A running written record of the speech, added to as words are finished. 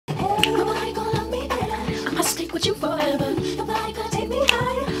with you forever. Nobody gonna take me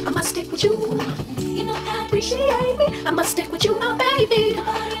higher. I must stick with you. You know I appreciate me. I must stick with you, my baby.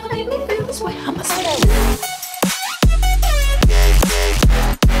 Nobody ever made me feel this way. I must stick with you.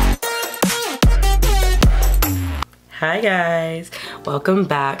 Hi guys, welcome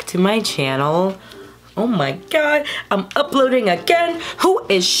back to my channel. Oh my god, I'm uploading again. Who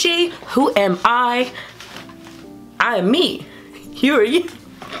is she? Who am I? I am me. You are you.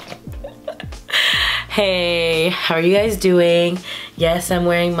 Hey, how are you guys doing? Yes, I'm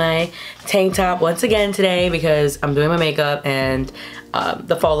wearing my tank top once again today because I'm doing my makeup and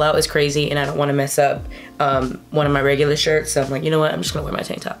the fallout is crazy and I don't want to mess up one of my regular shirts, so I'm like, you know what, I'm just gonna wear my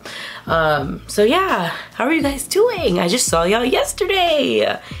tank top. So yeah, how are you guys doing? I just saw y'all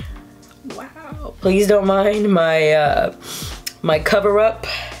yesterday. Wow. Please don't mind my my cover up.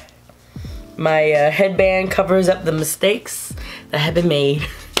 My headband covers up the mistakes that have been made.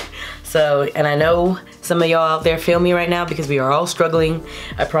 So, and I know some of y'all out there feel me right now because we are all struggling.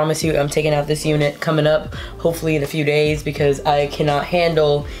 I promise you, I'm taking out this unit coming up, hopefully in a few days, because I can't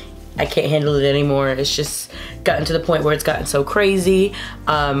handle it anymore. It's just gotten to the point where it's gotten so crazy.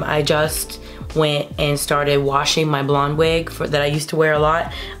 I just went and started washing my blonde wig that I used to wear a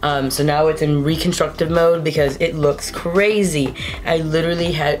lot. So now it's in reconstructive mode because it looks crazy. I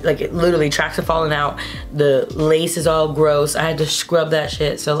literally had, like, it literally tracks are falling out. The lace is all gross. I had to scrub that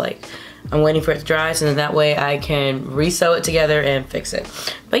shit. So like, I'm waiting for it to dry so that way I can re-sew it together and fix it.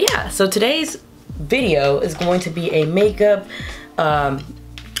 But yeah, so today's video is going to be a makeup,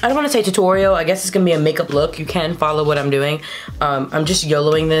 I don't want to say tutorial. I guess it's gonna be a makeup look. You can follow what I'm doing. I'm just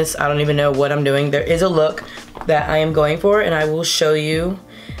YOLOing this. I don't even know what I'm doing. There is a look that I am going for and I will show you.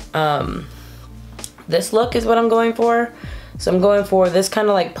 This look is what I'm going for. So I'm going for this kind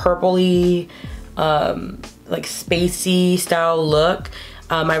of like purpley, like spacey style look.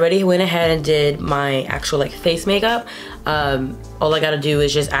 I already went ahead and did my actual like face makeup. All I gotta do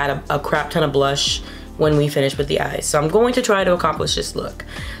is just add a crap ton of blush when we finish with the eyes. So I'm going to try to accomplish this look.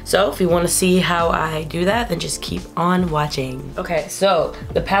 So if you want to see how I do that, then just keep on watching. Okay, so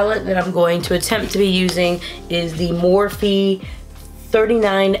the palette that I'm going to attempt to be using is the Morphe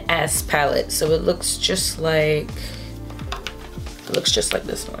 39S palette. So it looks just like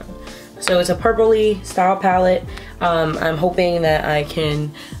this one. So it's a purpley style palette. I'm hoping that I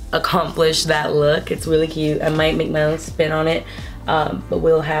can accomplish that look. It's really cute. I might make my own spin on it. But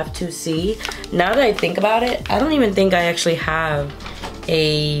we'll have to see. Now that I think about it, I don't even think I actually have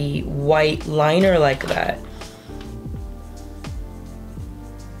a white liner like that.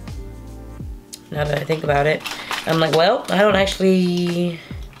 Now that I think about it, I'm like, well, I don't actually...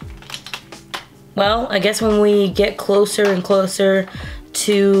 Well, I guess when we get closer and closer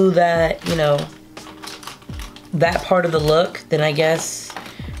to that, you know, that part of the look, then I guess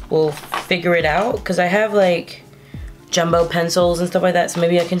we'll figure it out. Because I have like jumbo pencils and stuff like that, so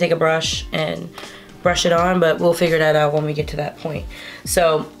maybe I can take a brush and brush it on, but we'll figure that out when we get to that point.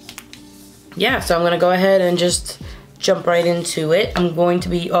 So yeah, so I'm gonna go ahead and just jump right into it. I'm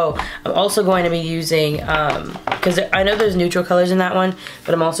also going to be using, because I know there's neutral colors in that one,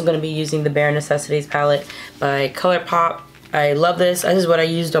 but I'm also going to be using the Bare Necessities palette by ColourPop. I love this. This is what I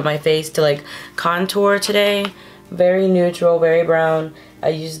used on my face to like contour today. Very neutral, very brown. I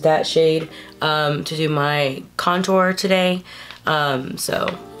used that shade to do my contour today.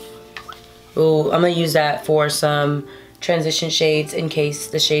 So I'm gonna use that for some transition shades in case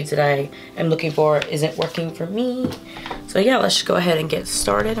the shades that I am looking for isn't working for me. So yeah, let's just go ahead and get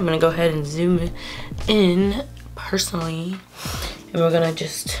started. I'm gonna go ahead and zoom in personally, and we're gonna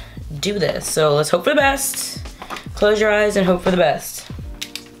just do this. So let's hope for the best. Close your eyes and hope for the best.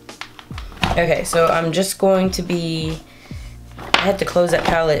 Okay, so I'm just going to be, I had to close that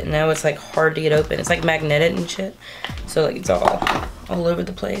palette and now it's like hard to get open. It's like magnetic and shit. So like it's all over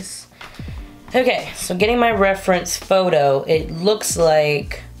the place. Okay, so getting my reference photo, it looks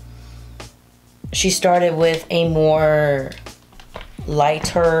like she started with a more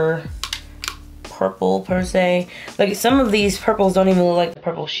lighter purple per se. Like some of these purples don't even look like the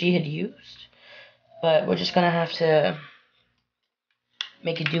purple she had used. But we're just gonna have to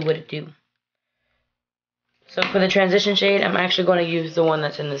make it do what it do. So for the transition shade, I'm actually going to use the one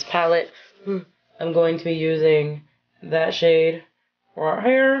that's in this palette. I'm going to be using that shade right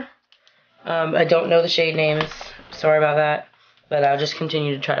here. I don't know the shade names. Sorry about that. But I'll just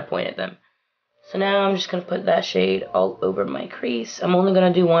continue to try to point at them. So now I'm just going to put that shade all over my crease. I'm only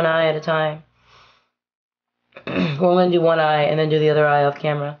going to do one eye at a time. We're going to do one eye and then do the other eye off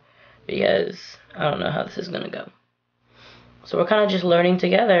camera. Because I don't know how this is going to go. So we're kind of just learning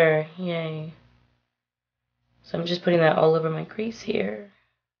together. Yay. So I'm just putting that all over my crease here.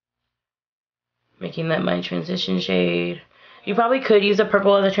 making that my transition shade. You probably could use a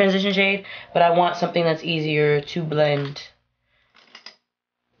purple as a transition shade, but I want something that's easier to blend.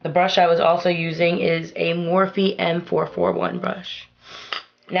 The brush I was also using is a Morphe M441 brush.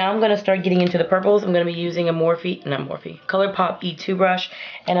 Now I'm going to start getting into the purples. I'm going to be using a ColourPop E2 brush,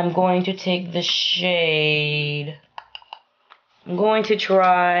 and I'm going to take the shade. I'm going to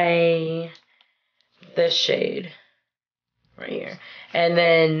try this shade right here. And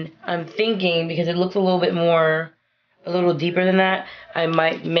then I'm thinking, because it looks a little deeper than that, I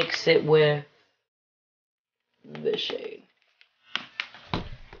might mix it with this shade.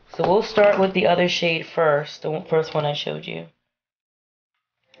 So we'll start with the other shade first, the first one I showed you.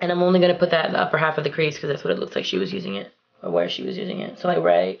 And I'm only going to put that in the upper half of the crease because that's what it looks like she was using it, or where she was using it. So like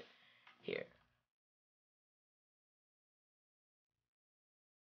right here.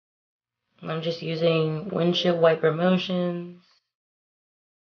 I'm just using windshield wiper motions.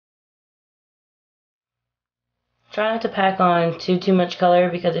 Try not to pack on too much color,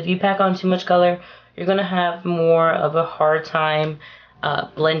 because if you pack on too much color, you're going to have more of a hard time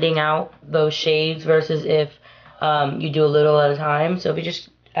blending out those shades versus if you do a little at a time. So if you just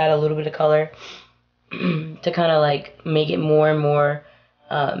add a little bit of color to kind of like make it more and more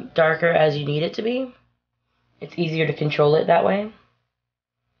darker as you need it to be, it's easier to control it that way.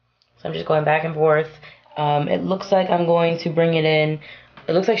 So I'm just going back and forth. It looks like I'm going to bring it in.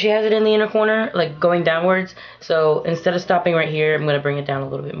 It looks like she has it in the inner corner, like going downwards. So instead of stopping right here, I'm going to bring it down a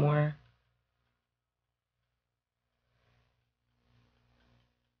little bit more.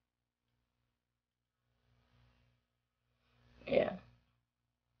 Yeah.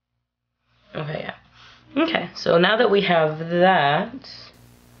 Okay, yeah. Okay, so now that we have that,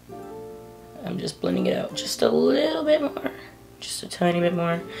 I'm just blending it out just a little bit more. Just a tiny bit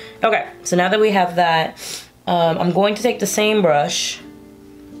more. Okay, so now that we have that, I'm going to take the same brush,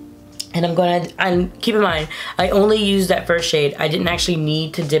 and keep in mind, I only used that first shade. I didn't actually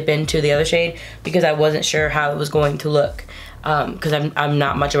need to dip into the other shade because I wasn't sure how it was going to look. Because I'm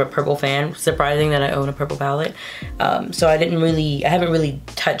not much of a purple fan. Surprising that I own a purple palette. So I haven't really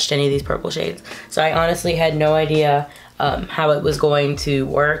touched any of these purple shades. So I honestly had no idea how it was going to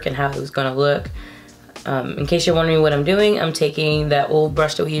work and how it was going to look. In case you're wondering what I'm doing, I'm taking that old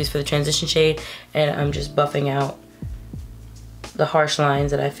brush that we used for the transition shade, and I'm just buffing out the harsh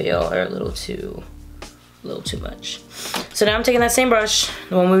lines that I feel are a little too much. So now I'm taking that same brush,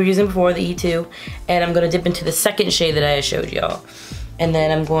 the one we were using before, the E2, and I'm going to dip into the second shade that I showed y'all. And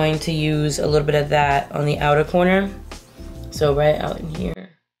then I'm going to use a little bit of that on the outer corner. So right out in here.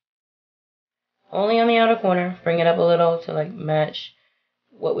 Only on the outer corner. Bring it up a little to like match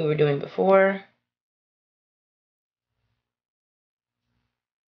what we were doing before.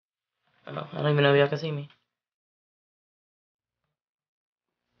 Oh, I don't even know if y'all can see me.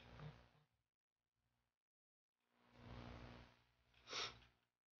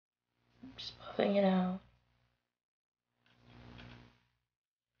 Just buffing it out.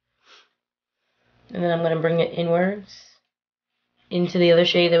 And then I'm going to bring it inwards into the other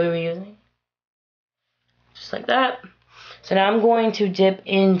shade that we were using. Just like that. So now I'm going to dip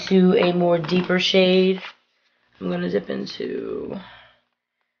into a more deeper shade. I'm going to dip into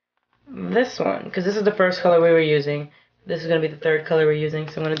this one, because this is the first color we were using. This is going to be the third color we're using.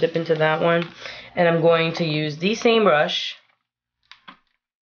 So I'm going to dip into that one. And I'm going to use the same brush.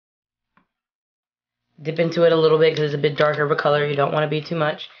 Dip into it a little bit because it's a bit darker of a color. You don't want to be too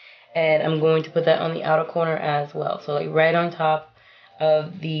much. And I'm going to put that on the outer corner as well. So like right on top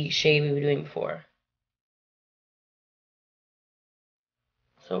of the shade we were doing before.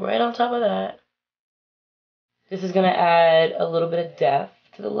 So right on top of that. This is going to add a little bit of depth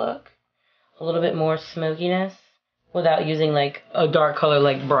to the look. A little bit more smokiness without using like a dark color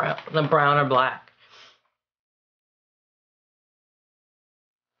like brown or black.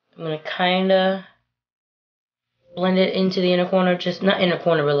 I'm going to kind of blend it into the inner corner, just not inner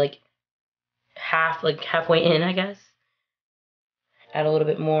corner, but like halfway in, I guess. Add a little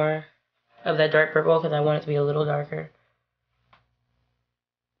bit more of that dark purple because I want it to be a little darker.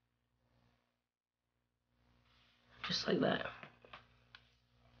 Just like that.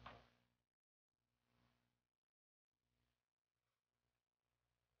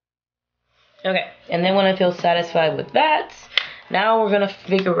 Okay, and then when I feel satisfied with that, now we're gonna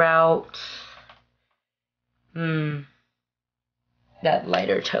figure out that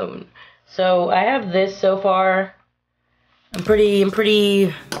lighter tone. So I have this so far. I'm pretty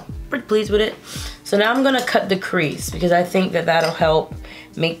pleased with it. So now I'm gonna cut the crease because I think that that'll help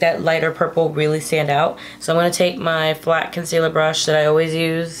make that lighter purple really stand out. So I'm gonna take my flat concealer brush that I always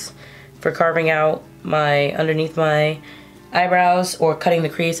use for carving out my underneath my eyebrows or cutting the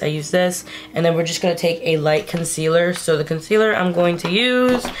crease, I use this. And then we're just gonna take a light concealer. So the concealer I'm going to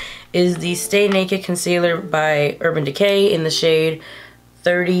use is the Stay Naked Concealer by Urban Decay in the shade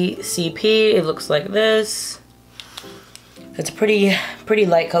 30 CP. It looks like this. It's a pretty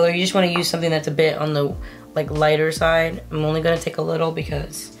light color. You just want to use something that's a bit on the like lighter side. I'm only gonna take a little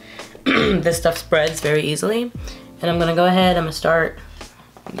because this stuff spreads very easily. And I'm gonna go ahead, I'm gonna start,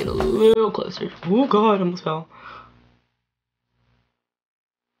 get a little closer. Oh God, I almost fell.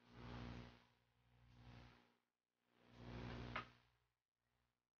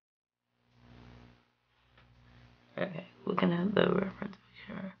 Okay, looking at the reference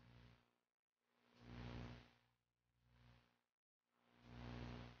picture.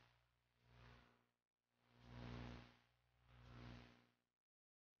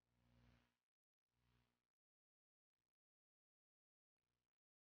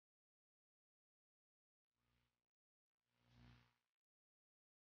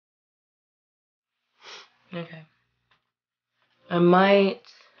 Okay. I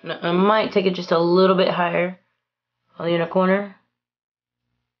might take it just a little bit higher on the inner corner.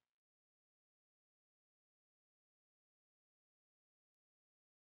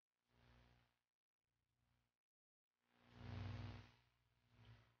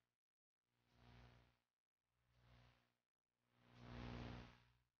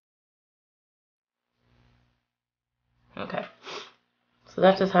 Okay. So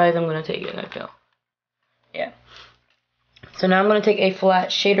that's as high as I'm gonna take it, I feel. Yeah. So now I'm going to take a flat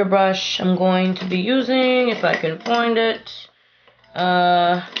shader brush. I'm going to be using, if I can find it,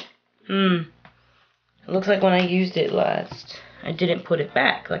 it looks like when I used it last, I didn't put it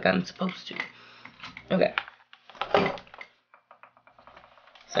back like I'm supposed to. Okay.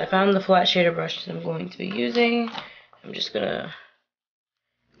 So I found the flat shader brush that I'm going to be using. I'm just going to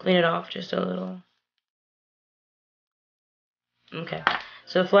clean it off just a little. Okay.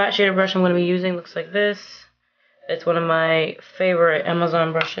 So the flat shader brush I'm going to be using looks like this. It's one of my favorite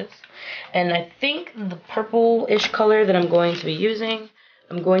Amazon brushes. And I think the purple-ish color that I'm going to be using,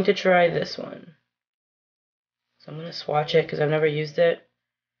 I'm going to try this one. So I'm going to swatch it because I've never used it.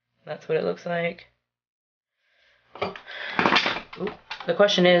 That's what it looks like. Ooh. The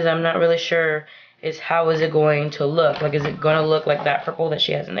question is, I'm not really sure, is how is it going to look? Like, is it going to look like that purple that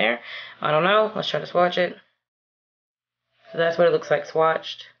she has in there? I don't know. Let's try to swatch it. So that's what it looks like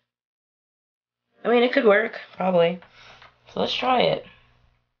swatched. I mean, it could work, probably. So let's try it.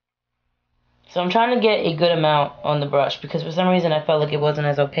 So I'm trying to get a good amount on the brush because for some reason I felt like it wasn't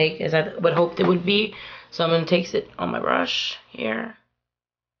as opaque as I would hoped it would be. So I'm going to take it on my brush here.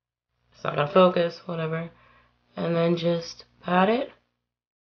 It's not going to focus, whatever. And then just pat it.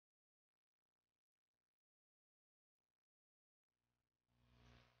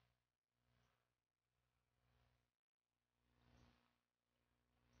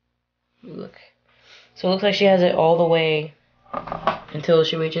 Look. So it looks like she has it all the way until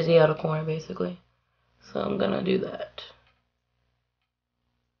she reaches the outer corner, basically. So I'm gonna do that.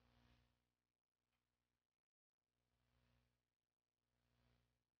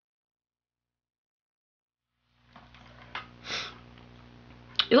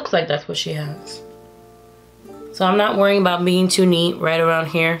 It looks like that's what she has. So I'm not worrying about being too neat right around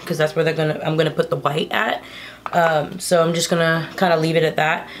here because that's where I'm gonna put the white at. So I'm just gonna kind of leave it at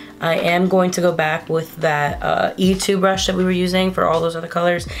that. I am going to go back with that E2 brush that we were using for all those other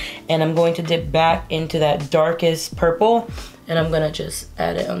colors, and I'm going to dip back into that darkest purple, and I'm gonna just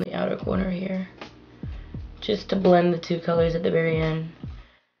add it on the outer corner here, just to blend the two colors at the very end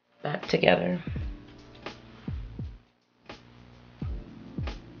back together.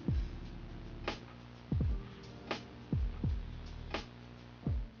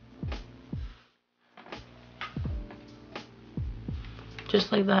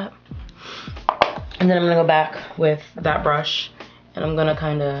 Just like that. And then I'm gonna go back with that brush and I'm gonna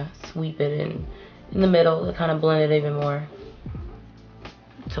kind of sweep it in the middle to kind of blend it even more,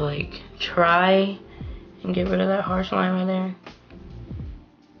 to like try and get rid of that harsh line right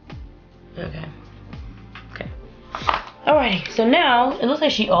there. Okay. Alrighty, so now it looks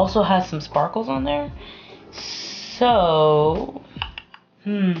like she also has some sparkles on there. So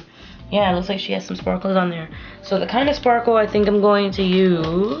yeah, it looks like she has some sparkles on there. So the kind of sparkle I think I'm going to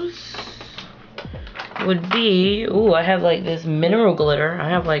use would be, ooh, I have like this mineral glitter. I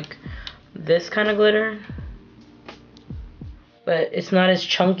have like this kind of glitter, but it's not as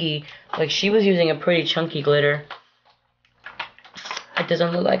chunky. Like she was using a pretty chunky glitter. It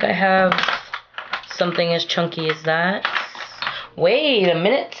doesn't look like I have something as chunky as that. Wait a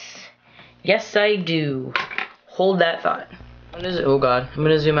minute. Yes, I do. Hold that thought. Oh god, I'm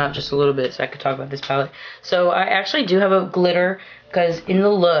gonna zoom out just a little bit so I could talk about this palette. So I actually do have a glitter, because in the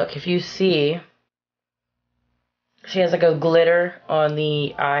look, if you see, she has like a glitter on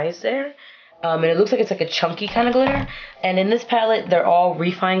the eyes there. And it looks like it's like a chunky kind of glitter. And in this palette, they're all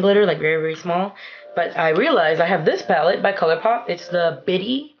refined glitter, like very, very small. But I realized I have this palette by ColourPop. It's the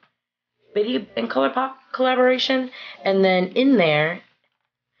Biddy and ColourPop collaboration. And then in there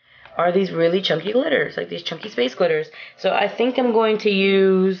are these really chunky glitters, like these chunky space glitters. So I think I'm going to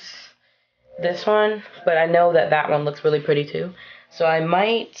use this one, but I know that that one looks really pretty too. So I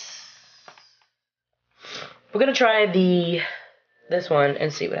might... We're gonna try this one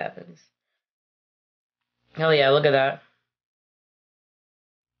and see what happens. Hell yeah, look at that.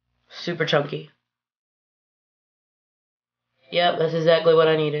 Super chunky. Yep, that's exactly what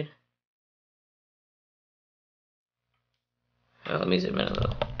I needed. Oh, let me zoom in a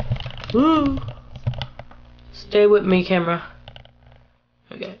little. Woo! Stay with me, camera.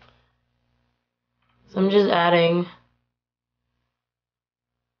 Okay. So I'm just adding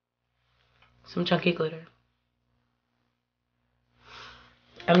some chunky glitter.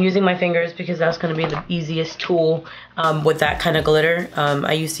 I'm using my fingers because that's going to be the easiest tool with that kind of glitter.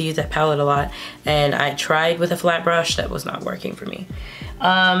 I used to use that palette a lot, and I tried with a flat brush. That was not working for me.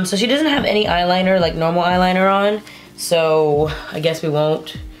 So she doesn't have any eyeliner, like normal eyeliner on, so I guess we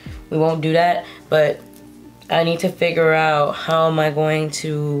won't do that. But I need to figure out how am I going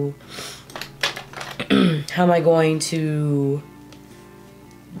to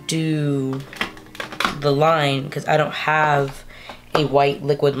do the line, because I don't have a white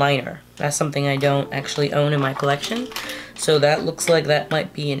liquid liner. That's something I don't actually own in my collection. So that looks like that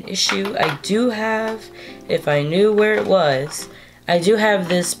might be an issue. I do have, if I knew where it was, I do have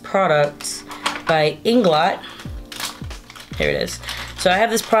this product by Inglot. Here it is. So I have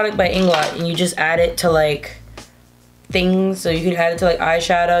this product by Inglot, and you just add it to like things. So you can add it to like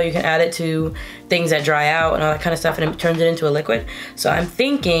eyeshadow, you can add it to things that dry out and all that kind of stuff, and it turns it into a liquid. So I'm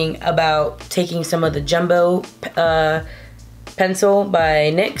thinking about taking some of the Jumbo pencil by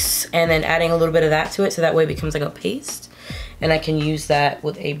NYX and then adding a little bit of that to it, so that way it becomes like a paste, and I can use that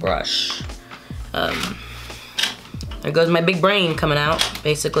with a brush. There goes my big brain coming out,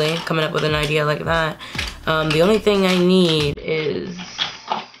 basically, coming up with an idea like that. The only thing I need is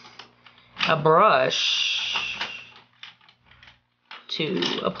a brush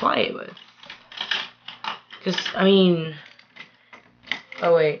to apply it with. Because, I mean,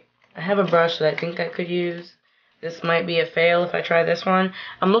 oh wait, I have a brush that I think I could use. This might be a fail if I try this one.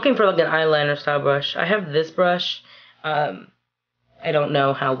 I'm looking for like an eyeliner style brush. I have this brush. I don't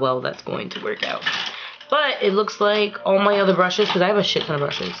know how well that's going to work out. But it looks like all my other brushes, because I have a shit ton of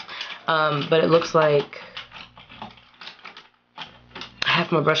brushes, but it looks like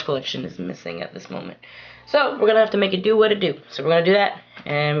half my brush collection is missing at this moment. So we're going to have to make it do what it do. So we're going to do that,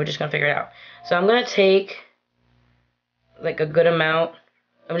 and we're just going to figure it out. So I'm going to take like a good amount.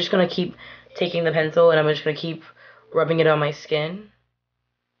 I'm just going to keep taking the pencil, and I'm just going to keep rubbing it on my skin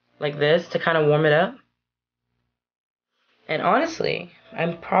like this to kind of warm it up. And honestly, I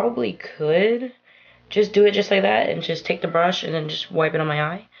probably could just do it just like that and just take the brush and then just wipe it on my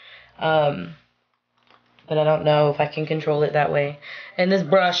eye. But I don't know if I can control it that way. And this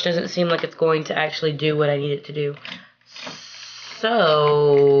brush doesn't seem like it's going to actually do what I need it to do.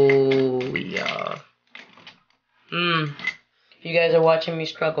 So, yeah. You guys are watching me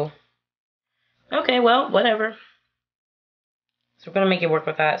struggle. Okay, well, whatever. So we're going to make it work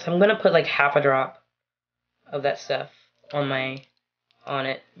with that. So I'm going to put like half a drop of that stuff on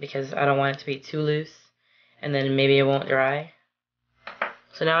it, because I don't want it to be too loose, and then maybe it won't dry.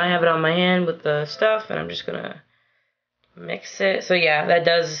 So now I have it on my hand with the stuff, and I'm just going to mix it. So yeah, that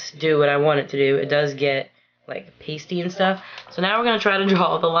does do what I want it to do. It does get like pasty and stuff. So now we're going to try to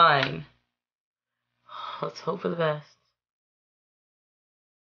draw the line. Let's hope for the best.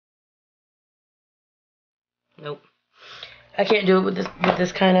 Nope. I can't do it with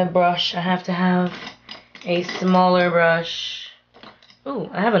this kind of brush. I have to have a smaller brush. Ooh,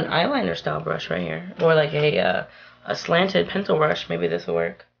 I have an eyeliner style brush right here, or like a slanted pencil brush. Maybe this will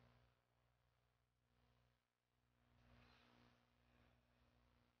work.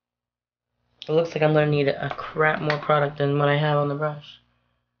 It looks like I'm gonna need a crap more product than what I have on the brush.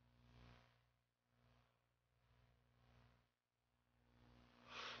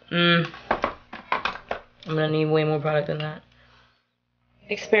 I'm gonna need way more product than that.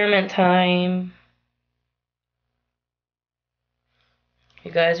 Experiment time. You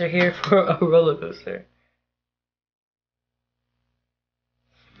guys are here for a roller coaster.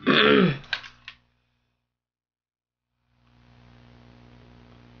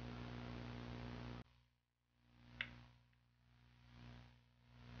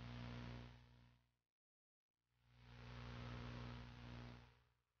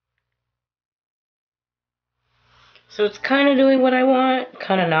 So it's kind of doing what I want,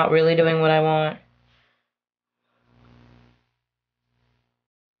 kind of not really doing what I want.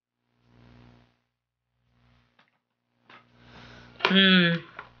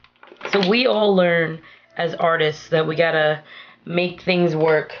 So we all learn as artists that we gotta make things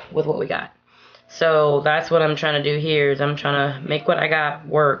work with what we got. So that's what I'm trying to do here, is I'm trying to make what I got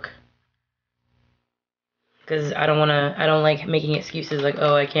work. Because I don't like making excuses like,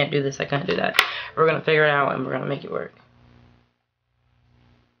 oh, I can't do this, I can't do that. We're gonna figure it out and we're gonna make it work.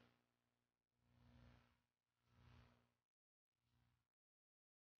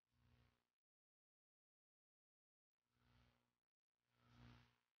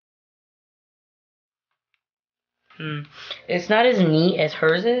 It's not as neat as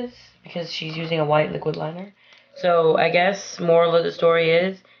hers is because she's using a white liquid liner. So I guess moral of the story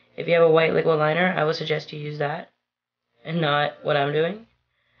is, if you have a white liquid liner, I would suggest you use that and not what I'm doing.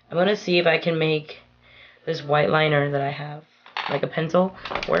 I'm gonna see if I can make this white liner that I have, like a pencil,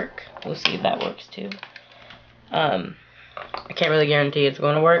 work. We'll see if that works too. I can't really guarantee it's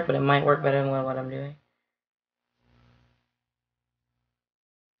going to work, but it might work better than what I'm doing.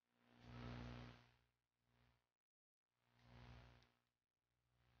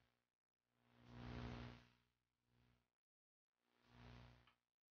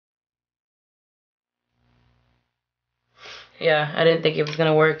 Yeah, I didn't think it was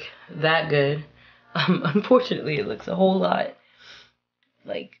gonna work that good. Unfortunately, it looks a whole lot,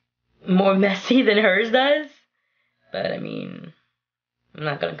 like, more messy than hers does. But, I mean, I'm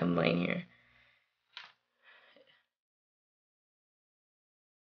not gonna complain here.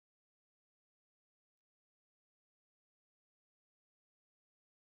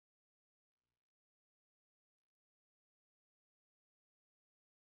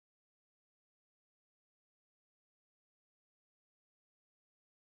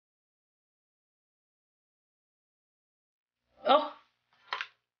 Oh!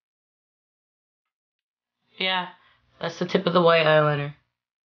 Yeah, that's the tip of the white eyeliner.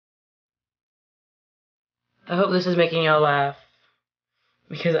 I hope this is making y'all laugh,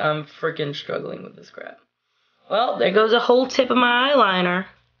 because I'm freaking struggling with this crap. Well, there goes a whole tip of my eyeliner.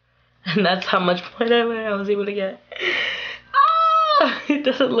 And that's how much white eyeliner I was able to get. Ah! It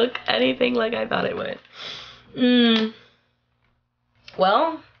doesn't look anything like I thought it would.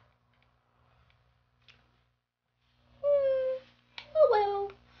 Well. Oh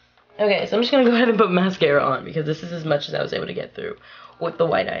well. Okay, so I'm just gonna go ahead and put mascara on, because this is as much as I was able to get through with the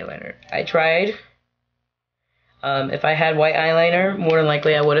white eyeliner. I tried. If I had white eyeliner, more than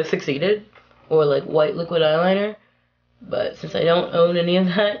likely I would have succeeded. Or like white liquid eyeliner. But since I don't own any of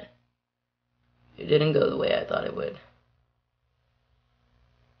that, it didn't go the way I thought it would.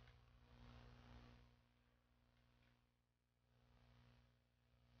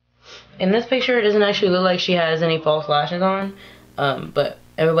 In this picture, it doesn't actually look like she has any false lashes on. But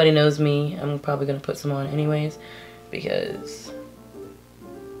everybody knows me. I'm probably going to put some on anyways, because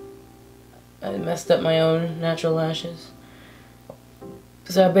I messed up my own natural lashes.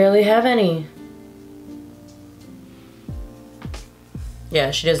 Because I barely have any.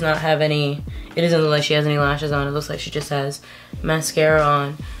 Yeah, she does not have any. It doesn't look like she has any lashes on. It looks like she just has mascara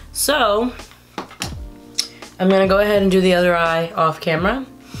on. So, I'm going to go ahead and do the other eye off camera.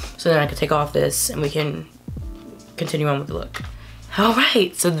 So then I can take off this and we can continue on with the look.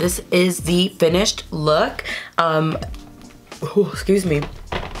 Alright, so this is the finished look. Excuse me.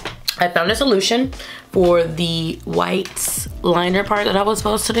 I found a solution for the white liner part that I was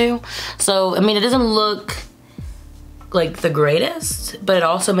supposed to do. So, I mean, it doesn't look like the greatest, but it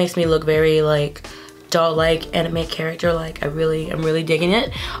also makes me look very like doll-like, anime character-like. I'm really digging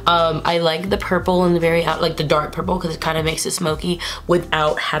it. I like the purple and the very like the dark purple, because it kind of makes it smoky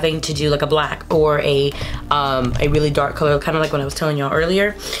without having to do like a black or a really dark color, kind of like what I was telling y'all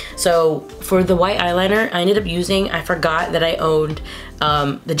earlier. So for the white eyeliner, I ended up using, I forgot that I owned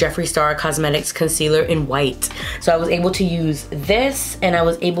the Jeffree Star Cosmetics concealer in white. So I was able to use this, and I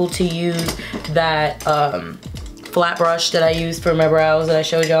was able to use that flat brush that I used for my brows that I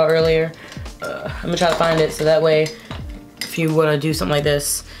showed y'all earlier. I'm gonna try to find it so that way if you want to do something like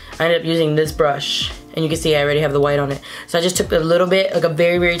this. I ended up using this brush, and you can see I already have the white on it. So I just took a little bit, like a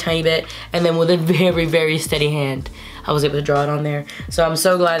very tiny bit, and then with a very steady hand I was able to draw it on there. So I'm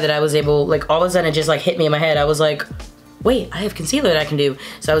so glad that I was able, like, all of a sudden it just like hit me in my head. I was like, wait, I have concealer that I can do.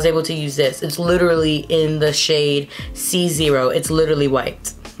 So I was able to use this. It's literally in the shade C0. It's literally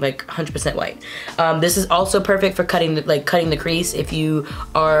white, like 100% white. This is also perfect for cutting the crease if you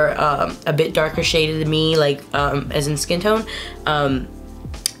are a bit darker shaded than me, like as in skin tone.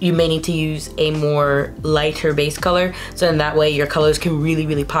 you may need to use a more lighter base color, so in that way your colors can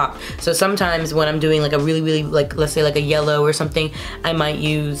really pop. So sometimes when I'm doing like a really like, let's say like a yellow or something, I might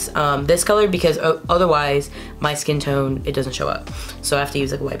use this color, because otherwise my skin tone, it doesn't show up. So I have to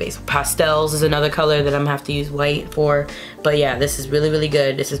use like a white base. Pastels is another color that I'm gonna have to use white for. But yeah, this is really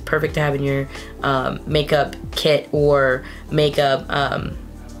good. This is perfect to have in your makeup kit or makeup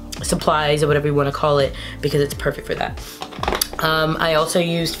supplies or whatever you want to call it, because it's perfect for that. I also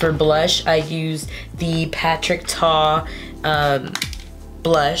used for blush, I used the Patrick Ta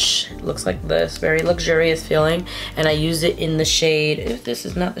blush. Looks like this, very luxurious feeling, and I used it in the shade, this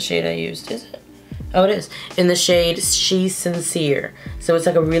is not the shade I used, is it? Oh, it is. In the shade She's Sincere. So it's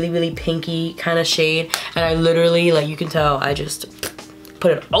like a really pinky kind of shade, and I literally, like you can tell, I just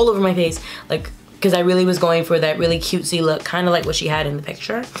put it all over my face, like, because I really was going for that really cutesy look, kind of like what she had in the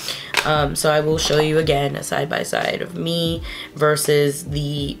picture. So I will show you again a side by side of me versus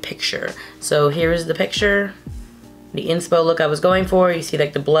the picture. So here is the picture, the inspo look I was going for. You see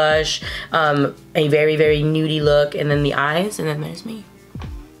like the blush, a very nudie look, and then the eyes, and then there's me,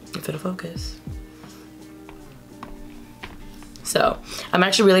 if it'll focus. So I'm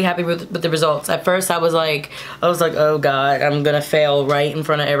actually really happy with the results. At first I was like, oh God, I'm gonna fail right in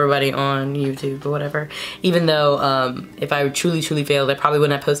front of everybody on YouTube or whatever. Even though if I truly failed, I probably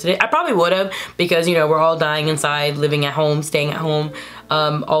wouldn't have posted it. I probably would have, because you know, we're all dying inside, living at home, staying at home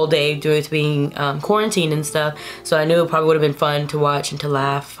all day due to being quarantined and stuff. So I knew it probably would have been fun to watch and to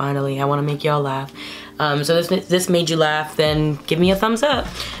laugh. Finally, I want to make y'all laugh. So if this made you laugh, then give me a thumbs up.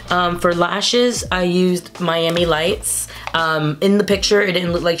 For lashes, I used Miami Lights. In the picture, it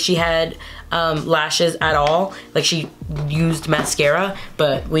didn't look like she had lashes at all. Like she used mascara,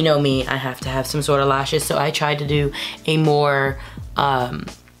 but we know me, I have to have some sort of lashes. So I tried to do a more,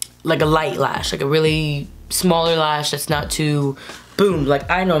 like a light lash, like a really smaller lash that's not too boom like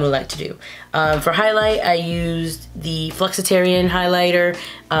I normally like to do. For highlight, I used the Flexitarian highlighter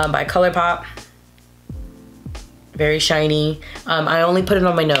by ColourPop. Very shiny. I only put it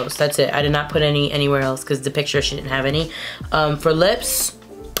on my nose, that's it. I did not put any anywhere else because the picture she didn't have any. For lips,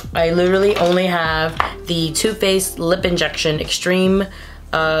 I literally only have the Too Faced Lip Injection Extreme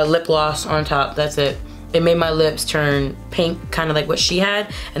lip gloss on top. That's it. It made my lips turn pink, kind of like what she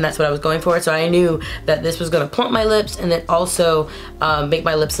had, and that's what I was going for. So I knew that this was gonna plump my lips and then also make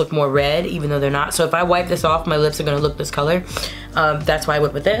my lips look more red, even though they're not. So if I wipe this off, my lips are gonna look this color. That's why I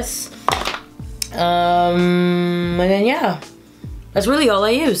went with this. And then yeah, that's really all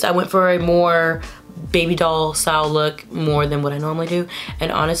I used. I went for a more baby doll style look more than what I normally do,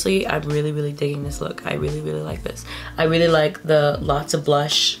 and honestly I'm really digging this look. I really like this. I really like the lots of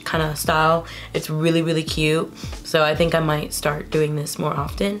blush kind of style. It's really cute, so I think I might start doing this more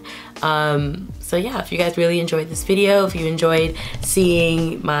often. So yeah, if you guys really enjoyed this video, if you enjoyed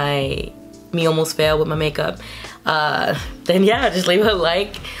seeing me almost fail with my makeup, then yeah, just leave a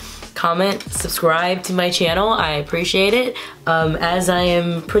like, comment, subscribe to my channel. I appreciate it. As I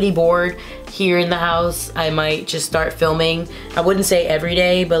am pretty bored here in the house, I might just start filming. I wouldn't say every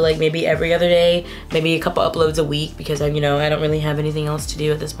day, but like maybe every other day, maybe a couple uploads a week, because I don't really have anything else to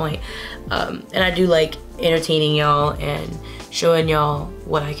do at this point. And I do like entertaining y'all and showing y'all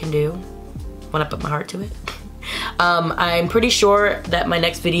what I can do when I put my heart to it. I'm pretty sure that my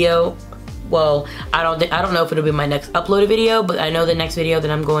next video, well, I don't know if it'll be my next uploaded video, but I know the next video that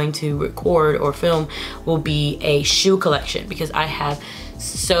I'm going to record or film will be a shoe collection, because I have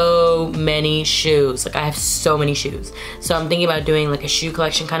so many shoes. Like I have so many shoes. So I'm thinking about doing like a shoe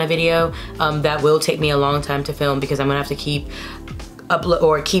collection kind of video. That will take me a long time to film, because I'm gonna have to keep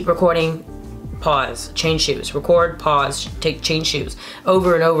recording, pause, change shoes, record, pause, change shoes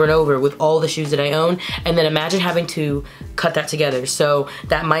over and over with all the shoes that I own. And then imagine having to cut that together. So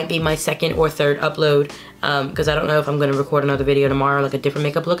that might be my second or third upload, because I don't know if I'm gonna record another video tomorrow, like a different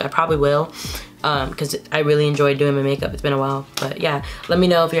makeup look. I probably will, because I really enjoyed doing my makeup. It's been a while, but yeah, let me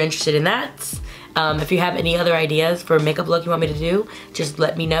know if you're interested in that. If you have any other ideas for a makeup look you want me to do, just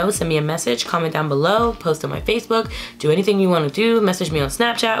let me know. Send me a message, comment down below, post on my Facebook, do anything you want to do, message me on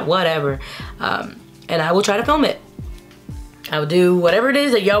Snapchat, whatever. And I will try to film it. I will do whatever it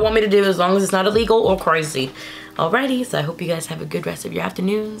is that y'all want me to do, as long as it's not illegal or crazy. Alrighty, so I hope you guys have a good rest of your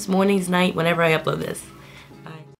afternoons, mornings, night, whenever I upload this.